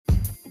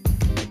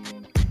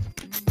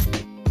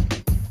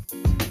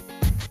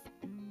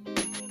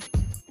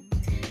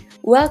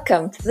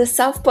Welcome to the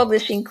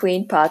Self-Publishing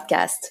Queen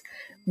podcast.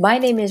 My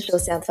name is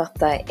Josiane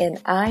Fortin and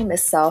I'm a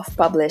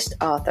self-published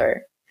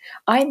author.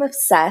 I'm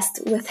obsessed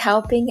with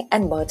helping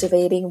and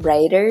motivating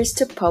writers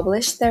to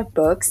publish their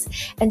books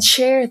and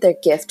share their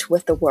gift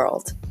with the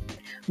world.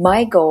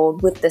 My goal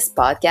with this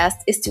podcast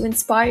is to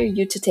inspire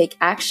you to take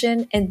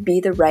action and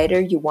be the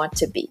writer you want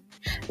to be.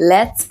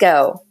 Let's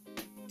go!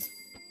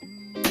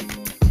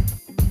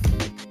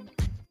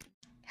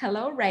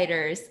 Hello,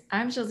 writers.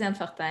 I'm Josiane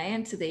Fortin,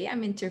 and today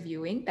I'm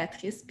interviewing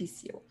Patrice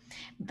Bissiot.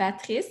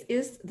 Patrice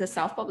is the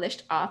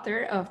self-published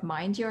author of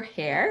Mind Your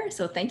Hair.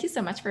 So thank you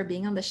so much for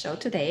being on the show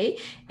today.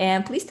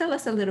 And please tell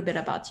us a little bit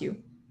about you.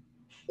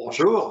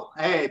 Bonjour.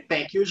 Hey,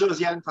 thank you,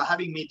 Josiane, for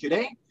having me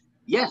today.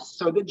 Yes,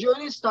 so the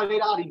journey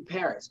started out in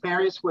Paris.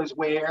 Paris was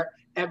where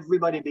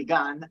everybody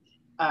began.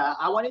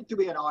 I wanted to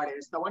be an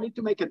artist. I wanted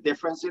to make a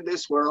difference in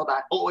this world.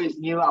 I always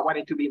knew I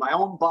wanted to be my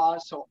own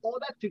boss. So all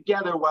that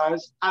together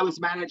was I was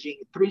managing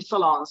 3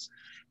 salons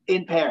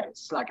in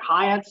Paris, like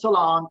high-end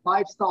salon,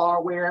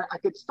 5-star, where I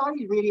could start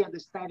really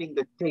understanding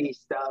the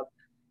taste of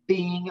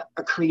being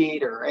a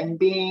creator and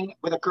being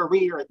with a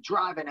career and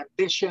drive and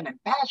ambition and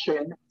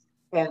passion.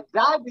 And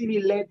that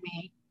really led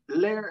me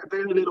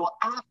very little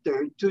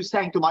after to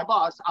saying to my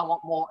boss, I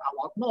want more, I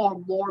want more.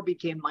 More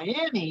became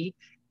Miami.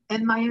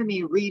 And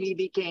Miami really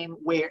became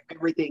where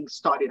everything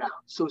started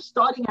out. So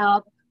starting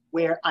out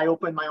where I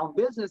opened my own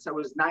business, I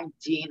was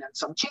 19 and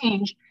some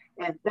change.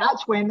 And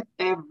that's when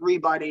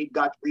everybody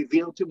got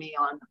revealed to me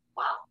on,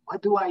 wow,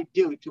 what do I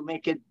do to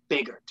make it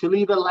bigger, to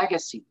leave a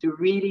legacy, to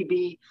really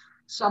be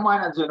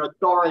someone as an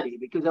authority?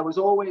 Because I was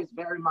always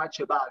very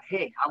much about,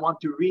 hey, I want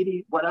to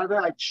really,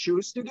 whatever I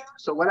choose to do.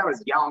 So when I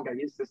was young, I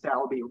used to say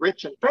I'll be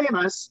rich and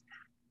famous.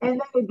 And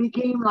then it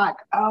became like,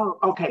 oh,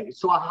 okay.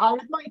 So I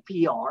hired my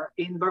PR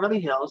in Beverly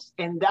Hills.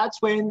 And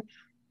that's when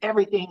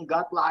everything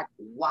got like,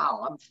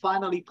 wow, I'm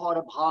finally part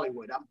of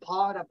Hollywood. I'm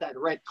part of that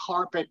red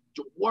carpet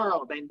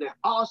world and the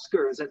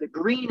Oscars and the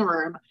green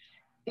room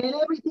and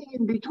everything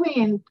in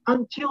between,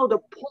 until the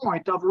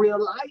point of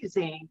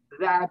realizing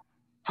that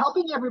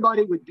helping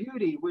everybody with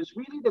beauty was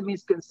really the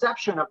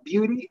misconception of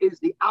beauty is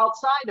the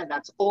outside, and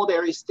that's all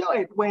there is to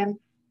it, when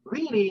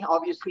really,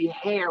 obviously,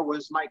 hair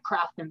was my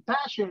craft and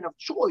passion of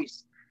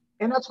choice.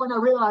 And that's when I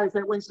realized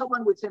that when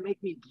someone would say,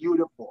 make me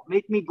beautiful,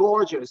 make me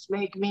gorgeous,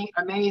 make me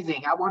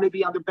amazing, I want to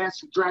be on the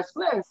best dressed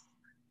list,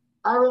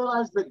 I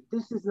realized that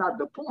this is not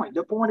the point.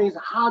 The point is,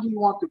 how do you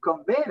want to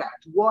convey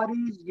that? What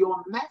is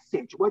your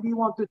message? What do you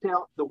want to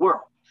tell the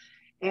world?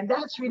 And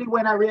that's really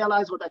when I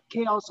realized what that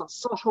chaos on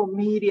social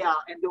media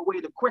and the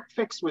way the quick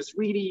fix was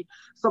really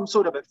some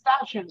sort of a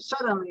fashion,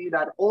 suddenly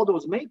that all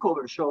those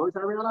makeover shows,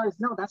 I realized,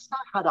 no, that's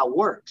not how that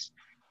works.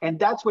 And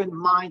that's when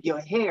Mind Your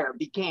Hair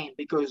became,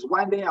 because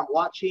one day I'm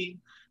watching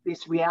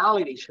this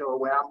reality show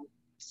where I'm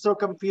so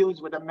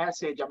confused with the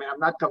message. I mean, I'm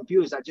not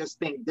confused. I just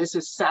think this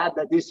is sad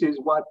that this is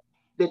what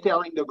they're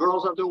telling the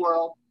girls of the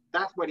world.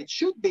 That's what it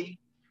should be.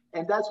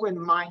 And that's when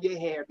Mind Your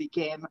Hair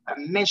became a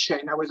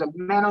mission. I was a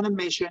man on a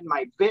mission.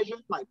 My vision,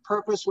 my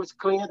purpose was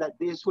clear that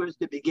this was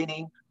the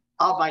beginning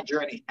of my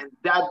journey. And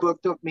that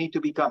book took me to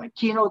become a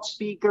keynote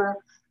speaker,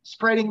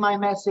 spreading my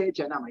message.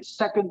 And now my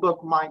second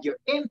book, Mind Your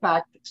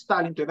Impact,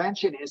 Style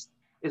Interventionist,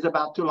 is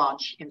about to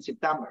launch in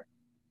September.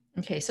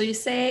 Okay, so you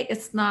say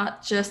it's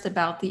not just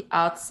about the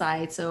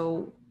outside.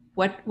 So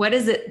what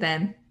is it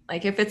then?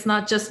 Like, if it's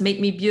not just make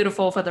me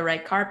beautiful for the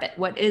red carpet,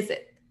 what is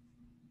it?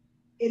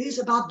 It is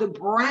about the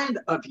brand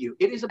of you.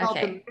 It is about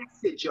the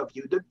message of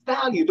you, the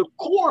value, the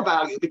core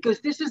value. Because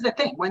this is the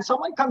thing. When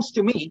someone comes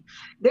to me,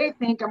 they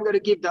think I'm going to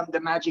give them the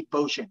magic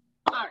potion.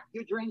 All right,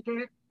 you drink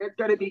it. It's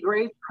going to be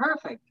great.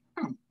 Perfect.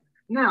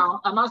 Now,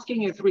 I'm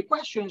asking you 3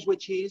 questions,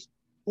 which is,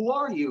 who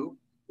are you?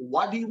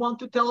 What do you want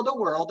to tell the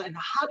world? And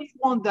how do you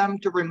want them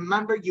to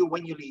remember you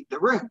when you leave the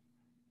room?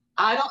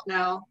 I don't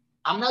know.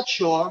 I'm not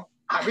sure.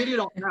 I really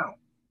don't know.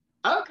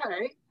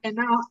 Okay. And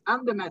now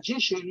I'm the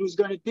magician who's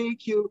going to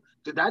take you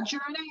to that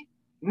journey.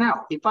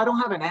 Now, if I don't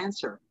have an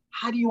answer,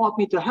 how do you want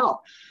me to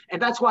help?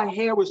 And that's why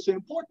hair was so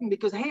important,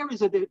 because hair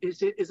is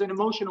an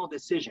emotional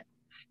decision.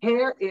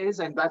 Hair is,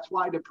 and that's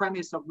why the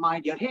premise of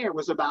Mind Your Hair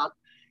was about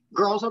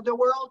girls of the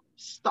world,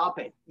 stop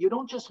it. You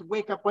don't just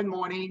wake up one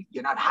morning,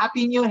 you're not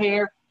happy in your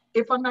hair.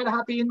 If I'm not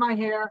happy in my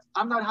hair,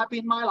 I'm not happy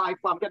in my life.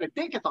 Well, I'm going to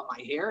take it on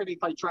my hair. And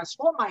if I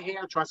transform my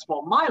hair,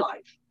 transform my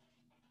life.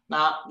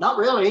 Now, not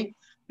really,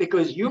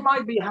 because you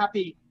might be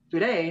happy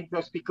today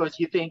just because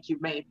you think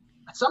you've made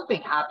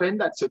something happen.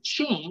 That's a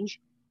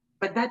change.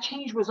 But that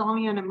change was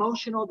only an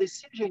emotional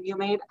decision you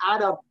made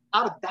out of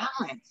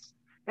balance.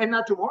 And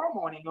not tomorrow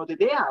morning or the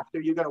day after,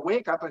 you're going to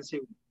wake up and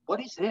say,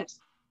 what is this?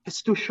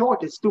 It's too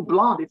short. It's too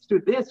blonde. It's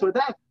too this or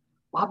that.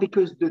 Well,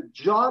 because the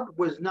job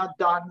was not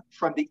done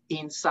from the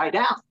inside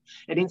out.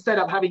 And instead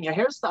of having a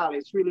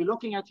hairstylist really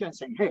looking at you and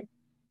saying, hey,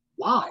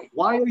 why?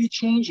 Why are you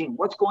changing?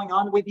 What's going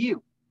on with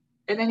you?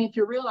 And then if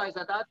you realize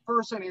that that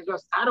person is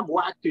just out of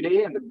whack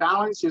today and the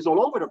balance is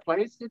all over the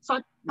place, it's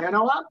like, you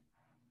know what?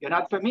 You're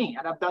not for me.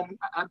 And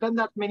I've done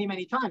that many,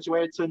 many times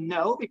where it's a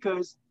no,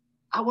 because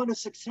I want a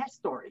success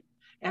story.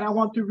 And I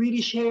want to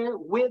really share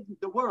with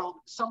the world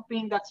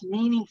something that's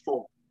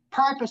meaningful,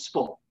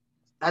 purposeful.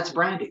 That's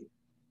branding.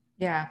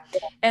 Yeah.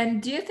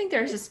 And do you think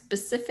there's a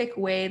specific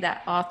way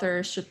that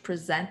authors should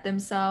present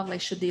themselves?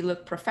 Like, should they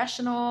look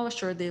professional?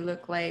 Should they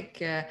look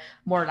like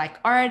more like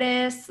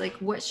artists? Like,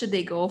 what should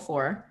they go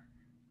for?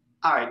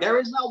 All right, there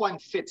is no one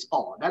fits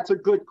all. That's a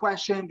good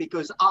question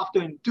because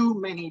often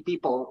too many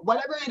people,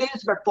 whatever it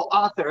is, but for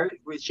author,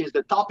 which is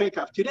the topic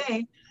of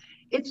today,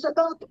 it's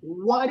about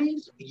what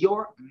is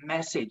your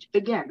message.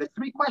 Again, the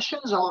three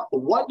questions are: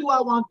 what do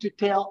I want to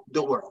tell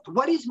the world?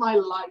 What is my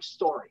life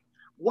story?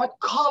 What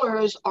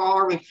colors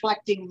are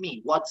reflecting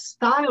me? What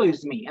style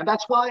is me? And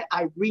that's why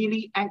I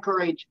really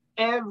encourage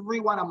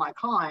every one of my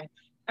clients,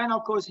 and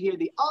of course here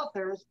the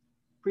authors,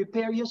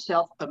 prepare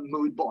yourself a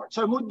mood board.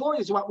 So a mood board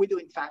is what we do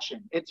in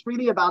fashion. It's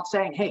really about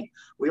saying, hey,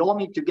 we all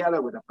meet together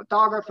with a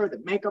photographer,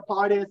 the makeup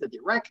artist, the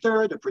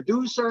director, the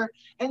producer,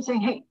 and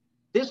saying, hey,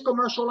 this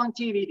commercial on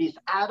TV, this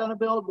ad on a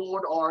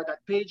billboard, or that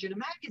page in a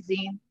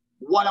magazine,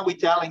 what are we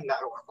telling the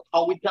world?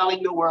 Are we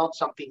telling the world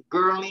something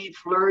girly,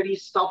 flirty,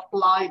 stuff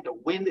like the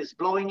wind is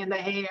blowing in the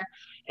hair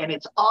and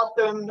it's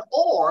autumn?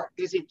 Or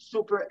is it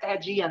super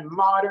edgy and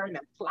modern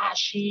and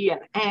flashy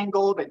and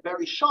angled and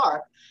very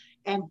sharp?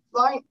 And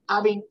by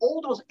having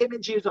all those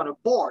images on a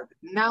board,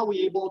 now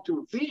we're able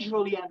to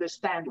visually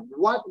understand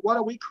what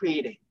are we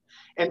creating.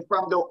 And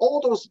from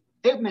all those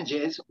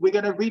images, we're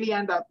going to really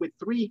end up with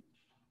three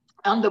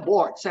on the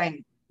board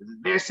saying,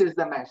 this is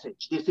the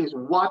message. This is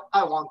what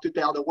I want to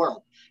tell the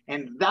world.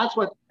 And that's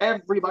what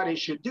everybody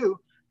should do,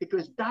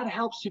 because that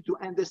helps you to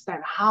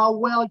understand how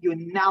well you're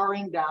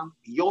narrowing down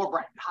your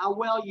brand, how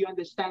well you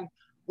understand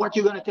what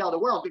you're going to tell the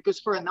world. Because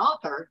for an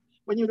author,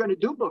 when you're going to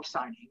do book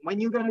signing, when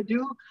you're going to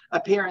do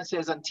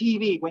appearances on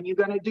TV, when you're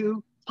going to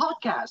do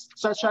podcasts,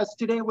 such as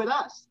today with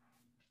us,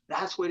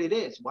 that's what it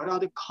is. What are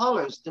the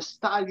colors, the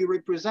style you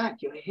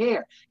represent, your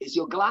hair, is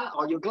your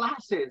your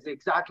glasses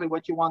exactly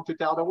what you want to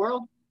tell the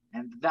world?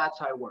 And that's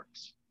how it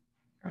works.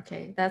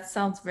 Okay, that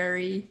sounds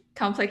very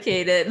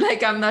complicated.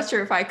 Like, I'm not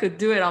sure if I could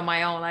do it on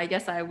my own. I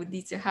guess I would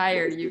need to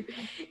hire you.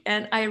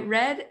 And I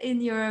read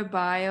in your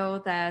bio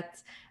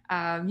that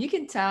you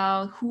can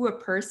tell who a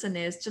person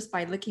is just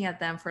by looking at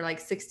them for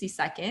like 60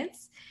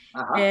 seconds.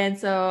 And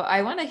so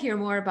I want to hear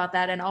more about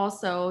that. And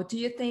also, do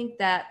you think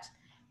that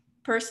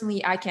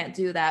personally I can't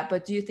do that,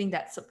 but do you think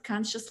that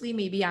subconsciously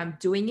maybe I'm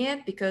doing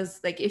it? Because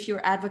like if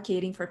you're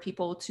advocating for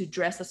people to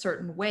dress a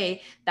certain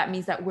way, that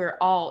means that we're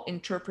all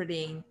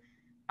interpreting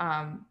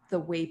the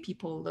way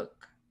people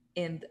look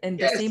in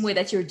the same way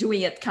that you're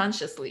doing it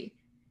consciously.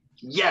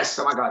 Yes.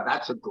 Oh my God,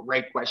 that's a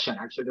great question.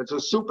 Actually, that's a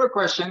super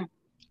question.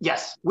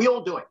 Yes, we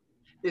all do it.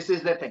 This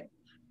is the thing.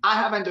 I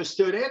have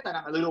understood it, and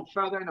I'm a little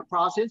further in the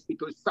process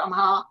because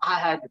somehow I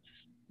had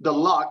the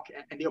luck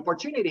and the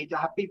opportunity to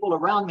have people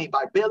around me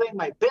by building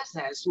my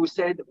business who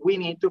said, we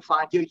need to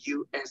find your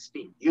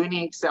USP,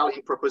 unique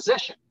selling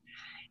proposition.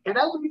 And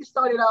that really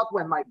started out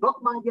when my book,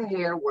 Mind Your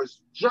Hair,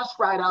 was just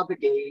right out the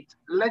gate,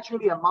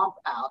 literally a month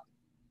out.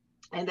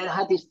 And then I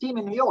had this team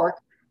in New York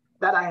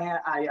that I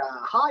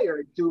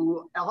hired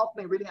to help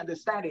me really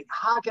understand it.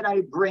 How can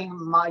I bring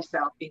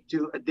myself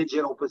into a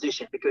digital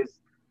position? Because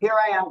here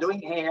I am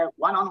doing hair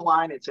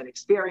one-on-one. It's an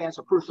experience,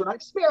 a personal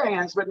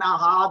experience. But now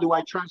how do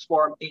I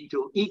transform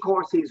into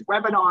e-courses,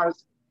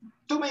 webinars?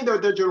 To me, the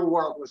digital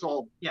world was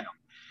all,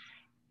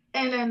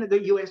 And then the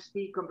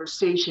USP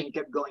conversation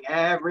kept going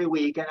every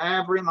week and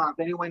every month.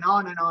 And it went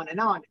on and on and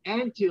on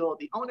until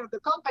the owner of the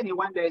company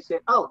one day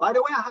said, oh, by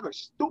the way, I have a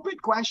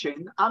stupid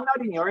question. I'm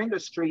not in your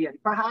industry,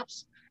 and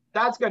perhaps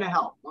that's going to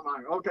help. I'm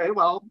like, okay,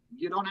 well,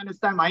 you don't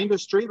understand my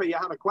industry, but you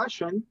have a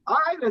question. All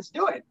right, let's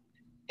do it.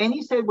 And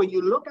he said, when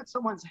you look at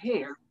someone's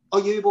hair, are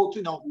you able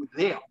to know who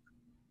they are?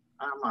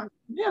 I'm like,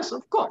 yes,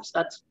 of course.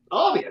 That's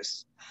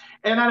obvious.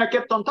 And then I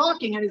kept on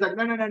talking, and he's like,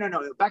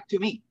 no, back to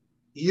me.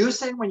 You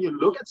say when you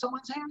look at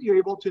someone's hair, you're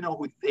able to know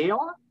who they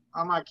are?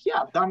 I'm like,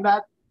 yeah, I've done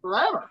that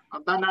forever.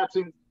 I've done that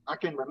since I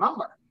can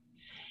remember.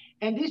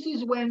 And this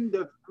is when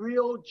the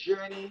real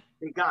journey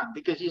began,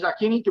 because he's like,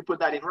 you need to put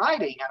that in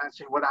writing. And I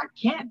said, well, I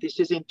can't. This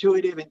is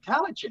intuitive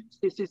intelligence.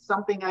 This is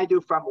something I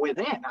do from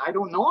within. I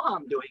don't know how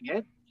I'm doing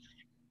it.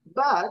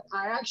 But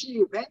I actually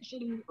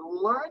eventually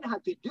learned how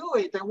to do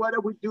it. And what I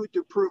would do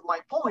to prove my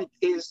point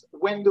is,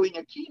 when doing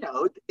a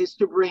keynote, is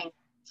to bring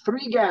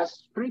three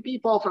guests, three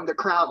people from the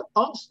crowd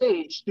on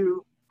stage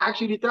to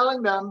actually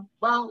telling them,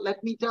 well,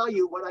 let me tell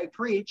you, what I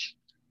preach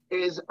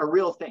is a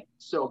real thing.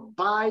 So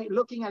by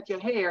looking at your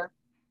hair,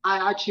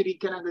 I actually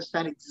can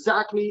understand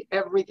exactly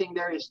everything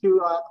there is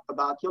to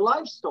about your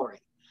life story.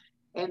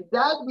 And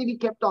that really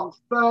kept on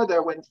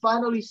further when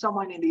finally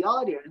someone in the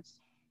audience,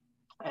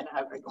 and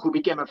who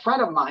became a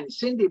friend of mine,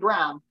 Cindy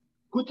Brown,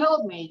 who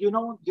told me, you're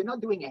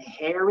not doing a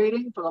hair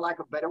reading, for the lack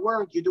of a better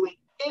word, you're doing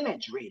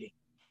image reading.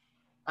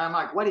 I'm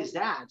like, what is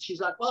that? She's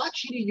like, well,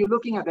 actually, you're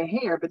looking at the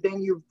hair, but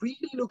then you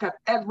really look at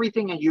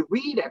everything and you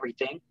read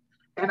everything.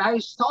 And I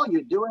saw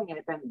you doing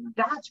it, and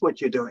that's what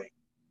you're doing.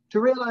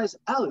 To realize,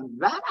 oh,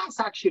 that's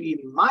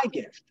actually my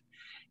gift.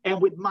 And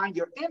with Mind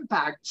Your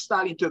Impact,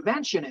 Style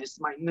Interventionist,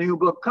 my new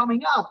book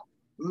coming up,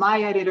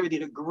 My editor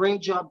did a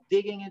great job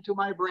digging into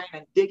my brain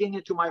and digging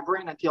into my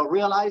brain until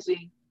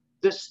realizing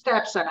the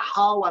steps and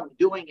how I'm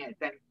doing it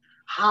and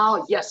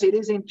how, yes, it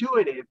is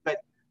intuitive, but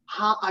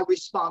how I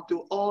respond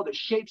to all the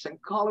shapes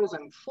and colors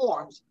and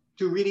forms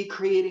to really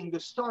creating the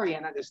story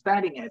and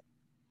understanding it.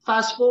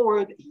 Fast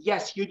forward,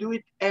 yes, you do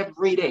it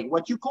every day.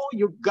 What you call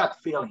your gut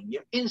feeling,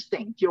 your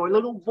instinct, your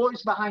little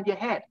voice behind your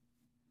head.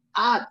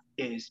 Art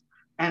is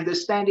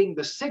understanding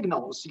the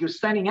signals you're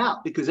sending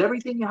out because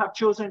everything you have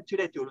chosen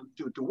today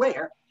to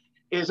wear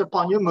is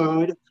upon your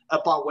mood,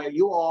 upon where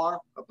you are,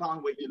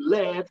 upon where you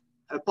live,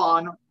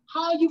 upon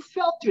how you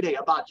felt today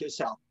about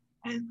yourself.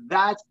 And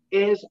that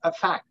is a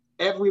fact.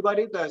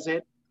 Everybody does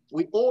it.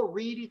 We all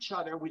read each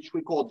other, which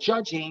we call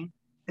judging.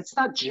 It's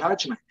not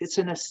judgment, it's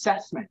an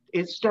assessment.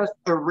 It's just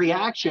a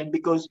reaction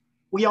because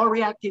we are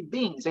reactive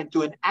beings, and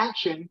to an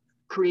action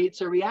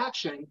creates a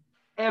reaction.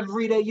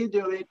 Every day you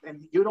do it,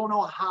 and you don't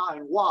know how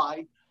and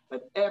why,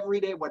 but every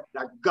day, what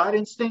that gut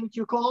instinct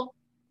you call,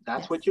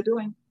 that's Yes. what you're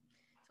doing.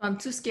 I'm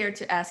too scared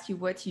to ask you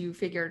what you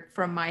figured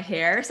from my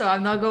hair, so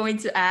I'm not going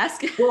to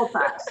ask. Go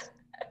fast.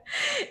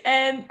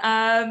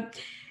 And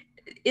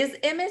is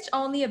image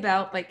only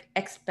about like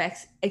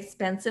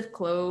expensive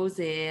clothes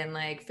and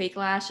like fake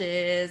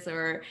lashes,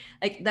 or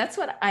like that's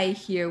what I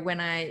hear when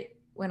I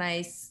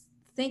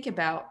think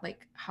about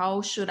like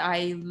how should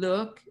I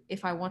look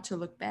if I want to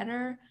look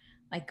better,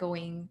 like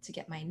going to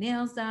get my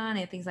nails done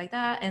and things like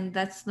that, and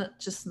that's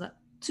not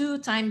too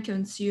time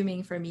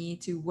consuming for me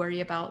to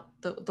worry about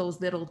those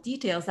little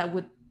details that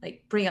would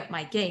like bring up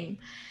my game.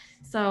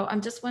 So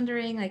I'm just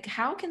wondering, like,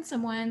 how can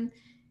someone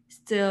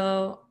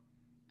still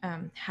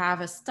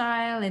have a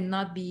style and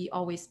not be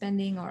always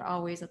spending or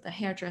always at the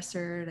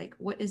hairdresser? Like,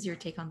 what is your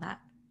take on that?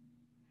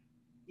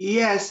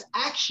 Yes,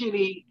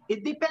 actually,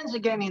 it depends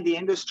again in the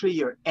industry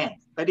you're in.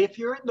 But if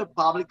you're in the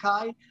public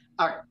eye,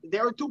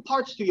 there are two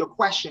parts to your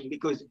question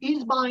because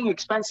is buying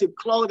expensive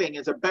clothing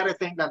is a better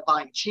thing than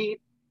buying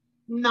cheap?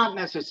 Not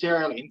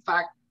necessarily. In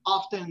fact,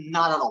 often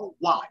not at all.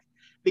 Why?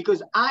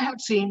 Because I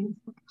have seen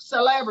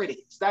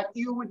celebrities that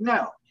you would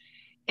know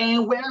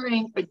and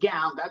wearing a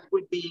gown that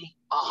would be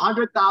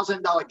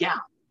 $100,000 gown.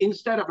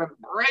 Instead of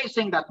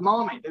embracing that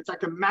moment, it's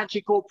like a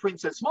magical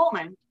princess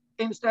moment.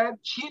 Instead,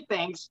 she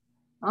thinks,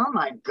 oh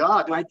my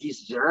God, do I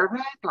deserve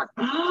it? Like,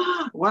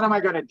 what am I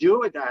going to do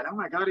with that? Oh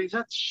my God, is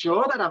that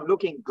sure that I'm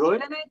looking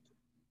good in it?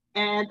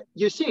 And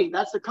you see,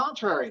 that's the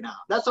contrary now.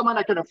 That's someone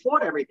that can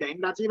afford everything.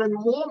 That's even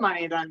more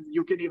money than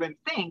you can even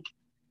think.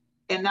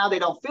 And now they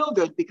don't feel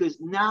good because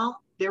now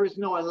there is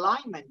no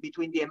alignment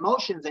between the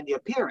emotions and the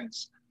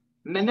appearance.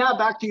 And now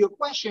back to your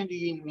question, do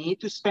you need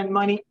to spend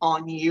money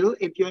on you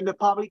if you're in the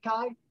public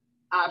eye?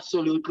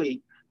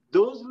 Absolutely.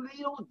 Those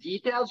little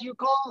details you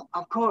call,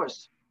 of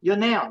course, your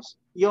nails,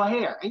 your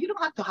hair. And you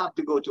don't have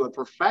to go to a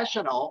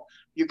professional.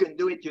 You can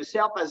do it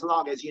yourself as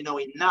long as you know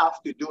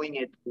enough to doing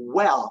it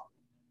well.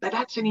 But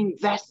that's an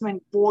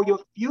investment for your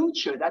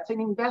future. That's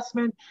an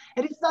investment.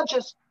 And it's not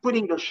just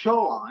putting the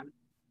show on.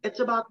 It's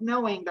about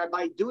knowing that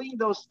by doing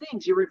those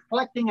things, you're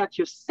reflecting at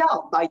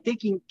yourself. By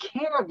taking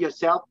care of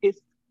yourself, it's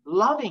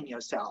loving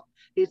yourself.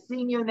 It's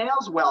seeing your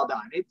nails well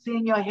done. It's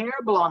seeing your hair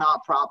blown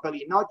out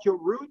properly, not your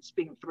roots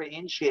being 3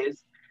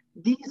 inches.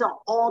 These are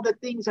all the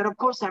things that, of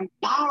course,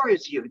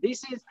 empowers you.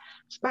 This is,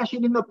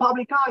 especially in the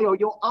public eye, or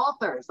your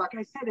authors. Like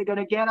I said, they're going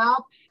to get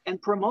out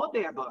and promote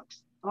their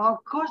books.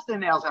 Of course, the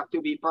nails have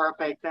to be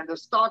perfect, and the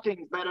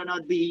stockings better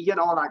not be,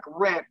 like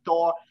ripped,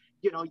 or,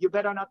 you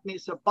better not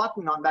miss a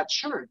button on that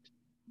shirt.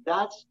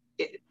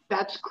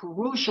 That's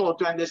crucial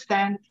to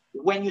understand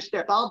when you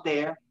step out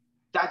there.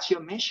 That's your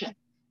mission.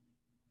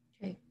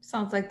 Okay,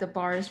 sounds like the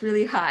bar is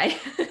really high.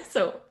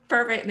 So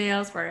perfect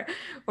nails for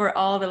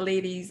all the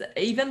ladies,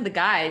 even the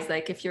guys.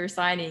 Like if you're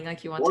signing,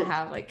 like you want to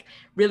have like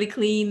really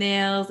clean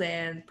nails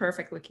and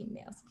perfect looking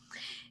nails.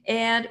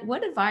 And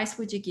what advice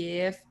would you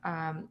give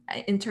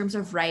in terms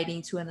of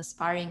writing to an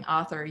aspiring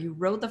author? You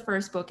wrote the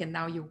first book and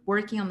now you're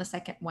working on the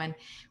second one.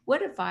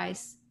 What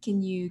advice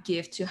can you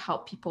give to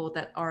help people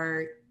that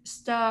are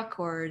stuck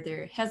or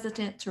they're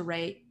hesitant to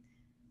write?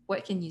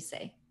 What can you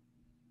say?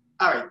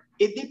 All right.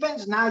 It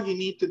depends. Now you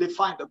need to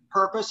define the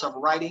purpose of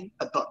writing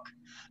a book.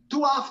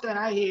 Too often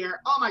I hear,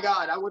 oh my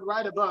God, I would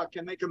write a book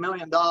and make $1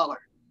 million.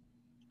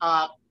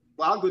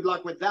 Well, good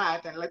luck with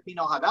that. And let me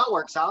know how that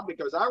works out,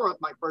 because I wrote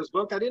my first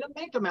book. I didn't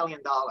make $1 million.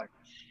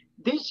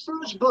 This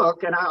first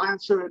book, and I'll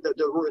answer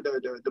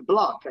the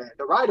block,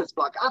 the writer's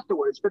block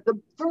afterwards. But the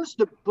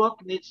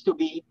book needs to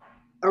be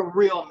a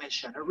real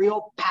mission, a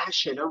real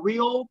passion, a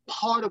real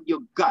part of your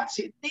guts.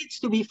 It needs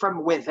to be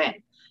from within.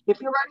 If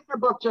you're writing a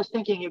book just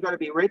thinking you're going to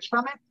be rich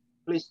from it,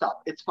 please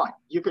stop. It's fine.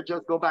 You could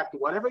just go back to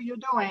whatever you're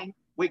doing.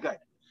 We're good.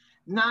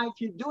 Now, if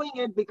you're doing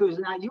it because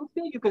now you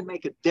feel you can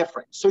make a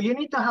difference, so you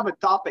need to have a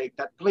topic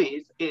that,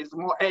 please, is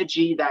more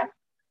edgy than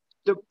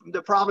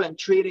the problem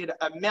treated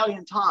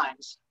 1,000,000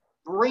 times.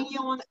 Bring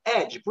your own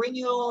edge, bring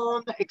your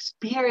own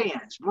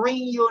experience,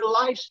 bring your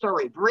life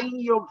story, bring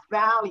your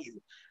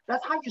value.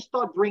 That's how you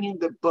start bringing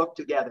the book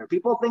together.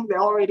 People think they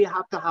already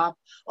have to have,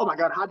 oh my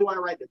God, how do I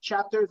write the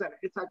chapters? And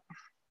it's like,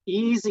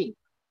 easy.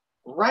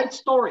 Write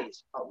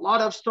stories, a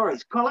lot of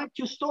stories, collect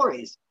your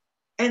stories.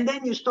 And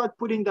then you start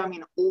putting them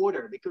in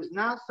order because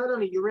now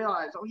suddenly you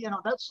realize, oh,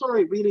 that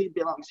story really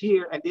belongs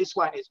here and this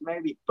one is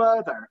maybe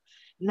further.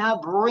 Now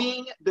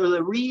bring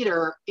the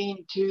reader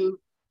into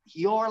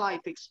your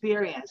life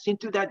experience,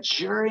 into that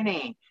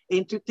journey,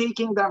 into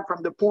taking them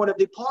from the point of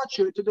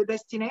departure to the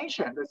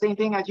destination. The same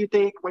thing as you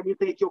take when you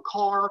take your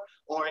car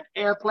or an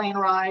airplane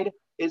ride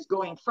is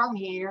going from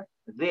here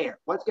there.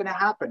 What's going to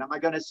happen? Am I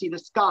going to see the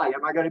sky?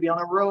 Am I going to be on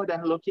a road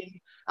and looking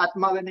at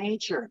Mother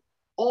Nature?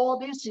 All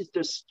this is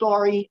the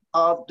story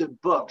of the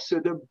book. So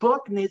the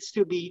book needs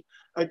to be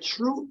a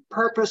true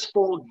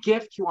purposeful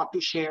gift you want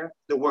to share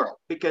the world,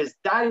 because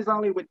that is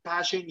only with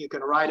passion you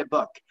can write a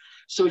book.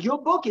 So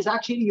your book is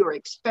actually your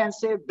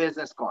expensive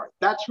business card.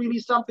 That's really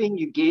something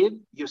you give,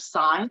 you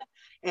sign.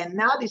 And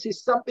now this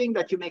is something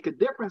that you make a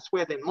difference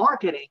with in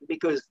marketing,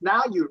 because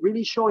now you're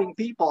really showing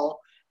people,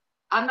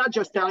 I'm not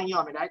just telling you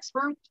I'm an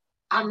expert.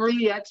 I'm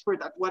really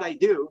expert at what I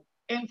do.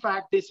 In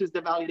fact, this is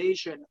the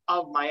validation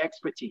of my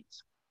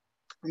expertise.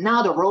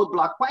 Now the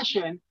roadblock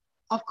question,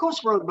 of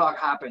course roadblock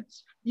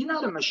happens. You're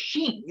not a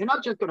machine. You're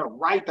not just going to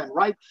write and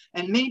write.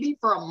 And maybe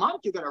for a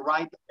month you're going to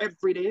write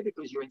every day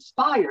because you're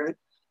inspired.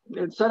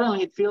 And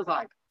suddenly it feels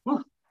like,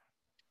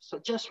 so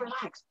just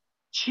relax,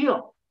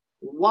 chill,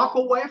 walk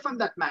away from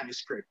that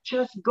manuscript.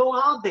 Just go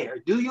out there,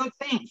 do your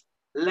thing,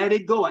 let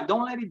it go. And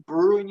don't let it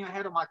brew in your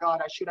head. Oh my God,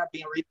 I should have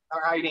been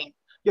writing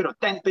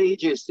 10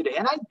 pages today.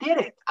 And I did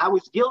it. I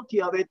was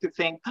guilty of it to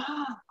think,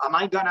 am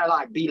I going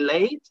to be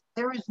late?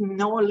 There is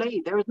no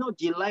late. There is no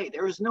delay.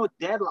 There is no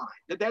deadline.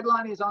 The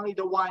deadline is only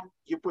the one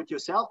you put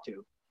yourself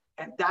to.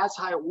 And that's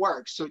how it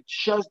works. So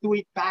just do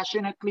it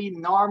passionately,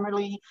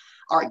 normally,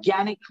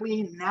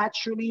 organically,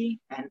 naturally,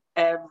 and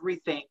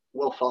everything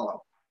will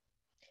follow.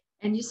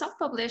 And you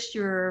self-published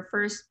your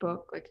first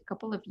book like a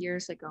couple of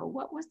years ago.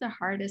 What was the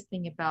hardest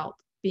thing about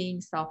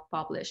being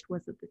self-published?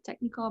 Was it the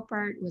technical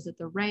part? Was it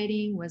the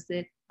writing? Was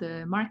it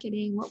the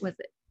marketing? What was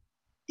it?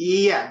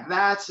 Yeah,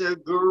 that's a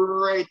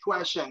great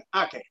question.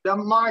 Okay, the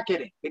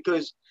marketing,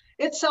 because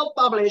it's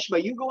self-published,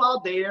 but you go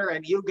out there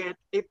and you get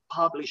a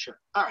publisher.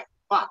 All right,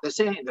 wow,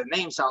 the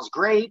name sounds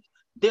great.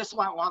 This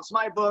one wants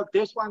my book.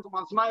 This one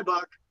wants my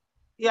book.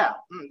 Yeah,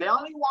 they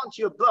only want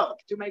your book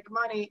to make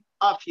money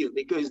off you,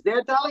 because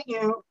they're telling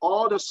you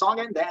all the song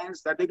and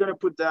dance that they're going to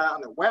put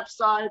on the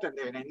website and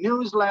in a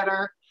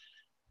newsletter.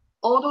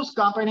 All those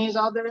companies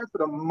out there, for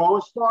the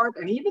most part,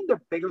 and even the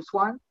biggest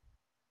one,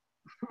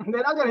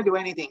 they're not going to do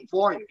anything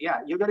for you. Yeah,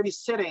 you're going to be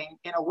sitting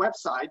in a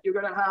website. You're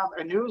going to have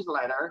a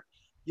newsletter.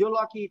 You're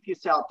lucky if you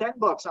sell 10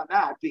 books on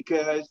that,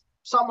 because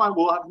someone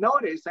will have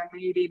noticed, and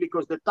maybe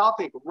because the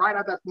topic right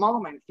at that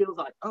moment feels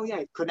like, oh yeah,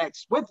 it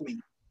connects with me.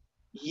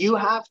 You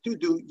have to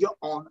do your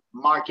own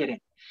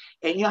marketing,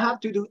 and you have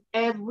to do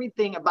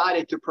everything about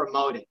it to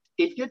promote it.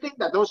 If you think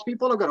that those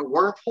people are going to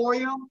work for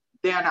you,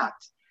 they're not.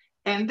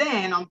 And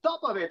then on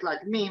top of it,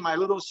 like me, my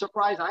little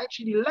surprise, I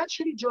actually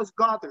literally just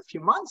got a few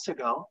months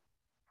ago,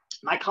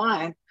 my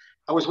client,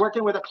 I was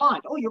working with a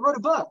client. Oh, you wrote a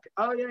book.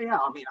 Oh, yeah.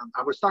 I mean,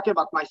 I was talking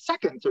about my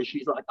second. So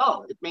she's like,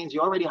 oh, it means you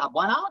already have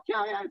one out?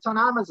 Yeah, it's on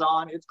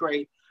Amazon. It's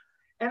great.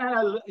 And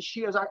then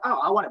she was like, oh,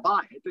 I want to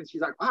buy it. And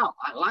she's like, wow,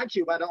 I like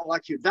you, but I don't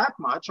like you that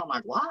much. I'm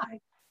like, why?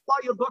 Well,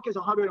 your book is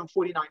 $149.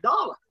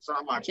 So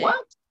I'm like,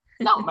 what?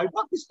 No, my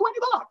book is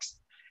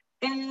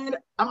 $20. And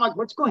I'm like,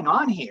 what's going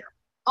on here?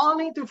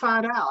 Only to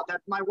find out that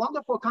my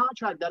wonderful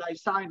contract that I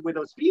signed with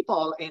those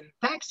people in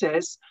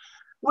Texas,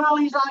 well,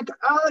 he's like,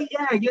 oh,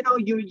 yeah,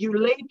 you're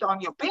late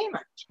on your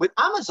payment with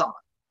Amazon.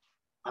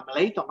 I'm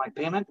late on my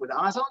payment with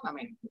Amazon. I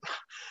mean,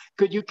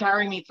 could you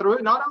carry me through?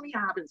 Not only I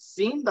haven't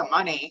seen the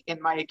money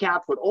in my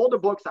account with all the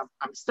books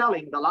I'm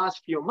selling the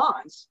last few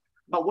months,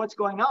 but what's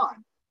going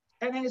on?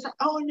 And then he's like,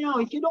 oh no,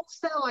 if you don't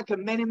sell like a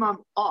minimum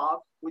of,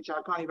 which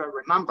I can't even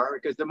remember,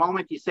 because the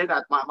moment he said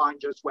that, my mind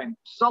just went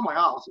somewhere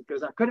else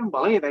because I couldn't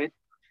believe it.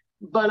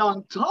 But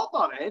on top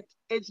of it,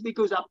 it's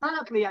because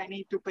apparently I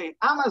need to pay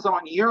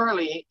Amazon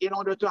yearly in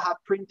order to have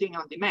printing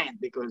on demand,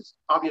 because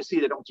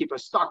obviously they don't keep a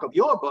stock of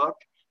your book.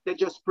 They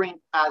just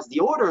print as the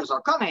orders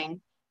are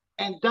coming.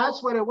 And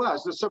that's what it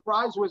was. The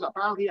surprise was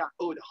apparently I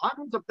owed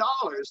hundreds of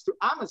dollars to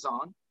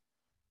Amazon.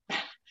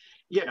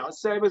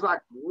 So it was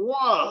like,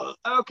 whoa,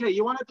 okay,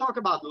 you want to talk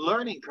about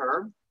learning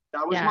curve?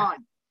 That was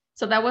mine.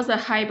 So that was a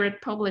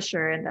hybrid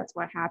publisher, and that's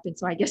what happened.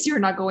 So I guess you're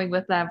not going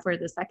with them for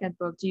the second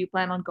book. Do you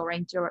plan on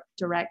going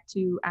direct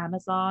to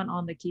Amazon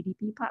on the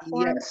KDP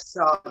platform?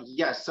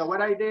 Yes. So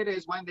what I did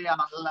is one day I'm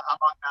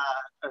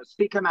on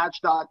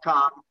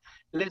speakermatch.com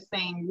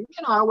listening.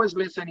 I always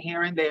listen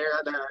here and there,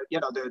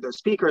 the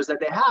speakers that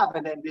they have.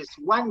 And then this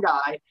one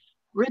guy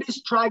really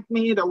struck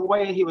me the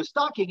way he was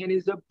talking, and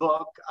he's a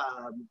book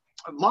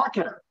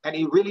marketer. And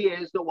he really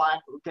is the one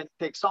who can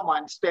take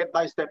someone step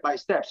by step by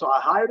step. So I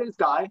hired this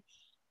guy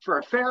for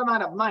a fair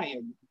amount of money,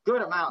 a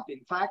good amount,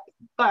 in fact,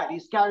 but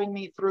he's carrying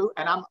me through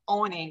and I'm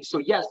owning. So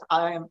yes,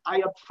 I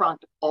upfront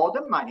all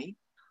the money,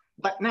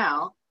 but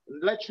now,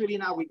 literally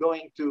now we're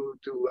going to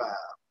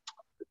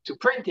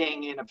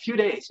printing in a few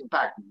days. In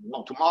fact,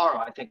 tomorrow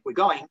I think we're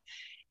going.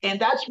 And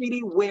that's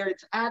really where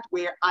it's at,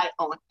 where I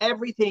own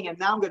everything. And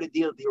now I'm going to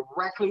deal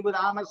directly with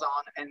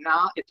Amazon. And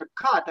now it's a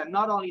cut. And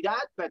not only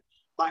that, but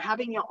by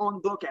having your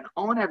own book and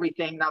own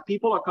everything, now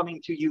people are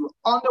coming to you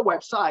on the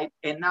website.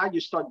 And now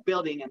you start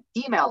building an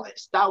email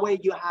list. That way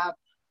you have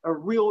a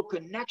real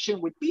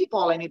connection with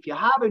people. And if you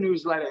have a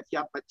newsletter, if you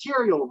have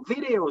material,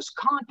 videos,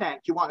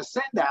 content you want to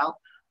send out,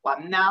 well,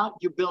 now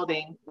you're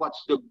building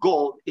what's the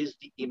goal is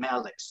the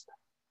email list.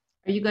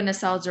 Are you going to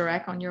sell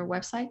direct on your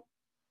website?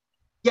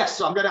 Yes,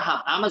 so I'm going to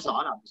have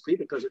Amazon, obviously,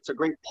 because it's a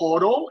great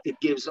portal. It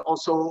gives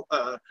also,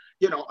 a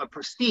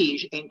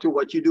prestige into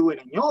what you're doing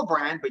in your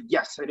brand. But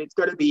yes, and it's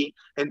going to be,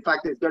 in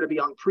fact, it's going to be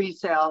on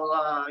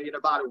pre-sale in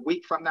about a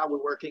week from now.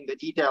 We're working the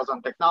details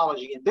on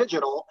technology and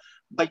digital.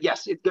 But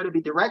yes, it's going to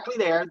be directly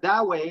there.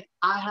 That way,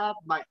 I have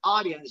my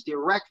audience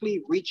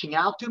directly reaching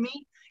out to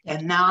me.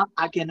 And now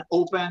I can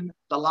open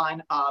the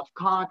line of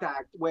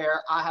contact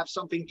where I have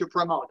something to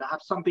promote. I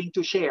have something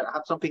to share. I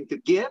have something to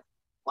give.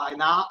 Well,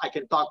 now I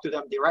can talk to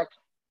them directly.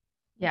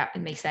 Yeah,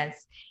 it makes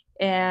sense.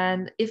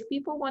 And if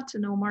people want to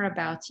know more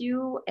about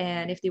you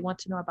and if they want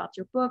to know about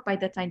your book, by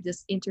the time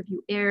this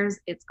interview airs,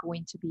 it's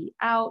going to be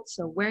out.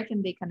 So where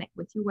can they connect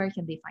with you? Where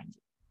can they find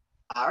you?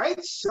 All right.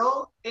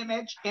 So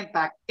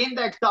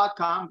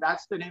imageimpactindex.com.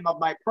 That's the name of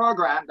my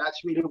program.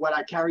 That's really what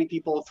I carry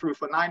people through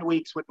for 9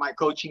 weeks with my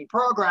coaching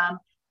program.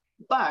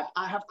 But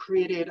I have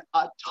created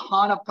a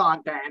ton of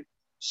content,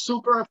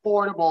 super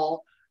affordable,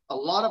 a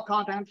lot of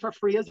content for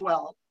free as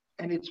well.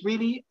 And it's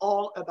really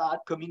all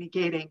about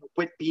communicating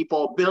with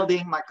people,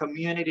 building my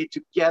community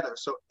together.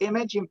 So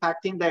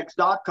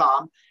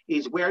imageimpactindex.com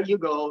is where you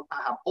go.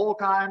 I have all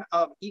kinds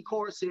of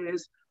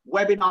e-courses,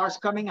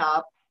 webinars coming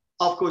up.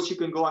 Of course, you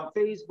can go on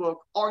Facebook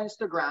or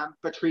Instagram,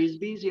 Patrice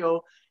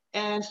Bizio.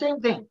 And same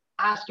thing,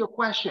 ask your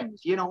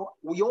questions.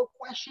 Your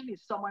question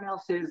is someone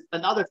else's,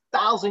 another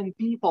 1,000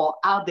 people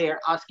out there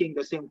asking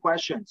the same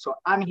question. So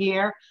I'm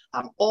here.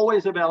 I'm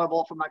always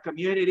available for my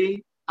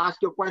community.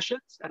 Ask your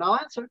questions and I'll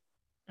answer.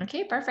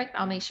 Okay, perfect.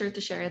 I'll make sure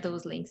to share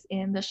those links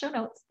in the show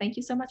notes. Thank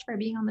you so much for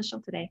being on the show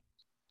today.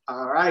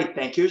 All right.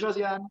 Thank you,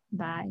 Josiane.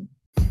 Bye.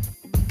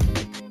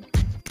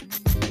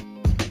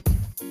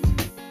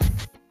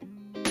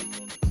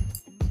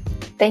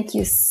 Thank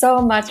you so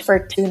much for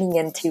tuning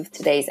into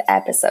today's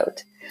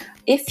episode.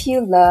 If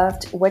you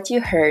loved what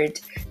you heard,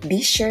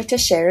 be sure to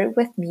share it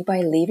with me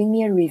by leaving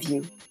me a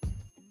review.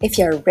 If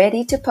you're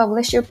ready to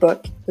publish your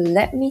book,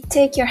 let me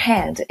take your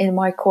hand in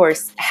my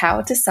course,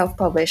 How to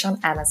Self-Publish on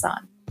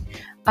Amazon.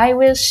 I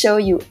will show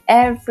you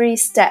every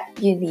step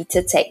you need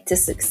to take to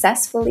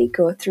successfully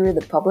go through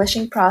the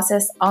publishing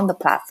process on the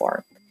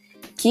platform.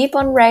 Keep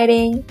on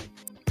writing,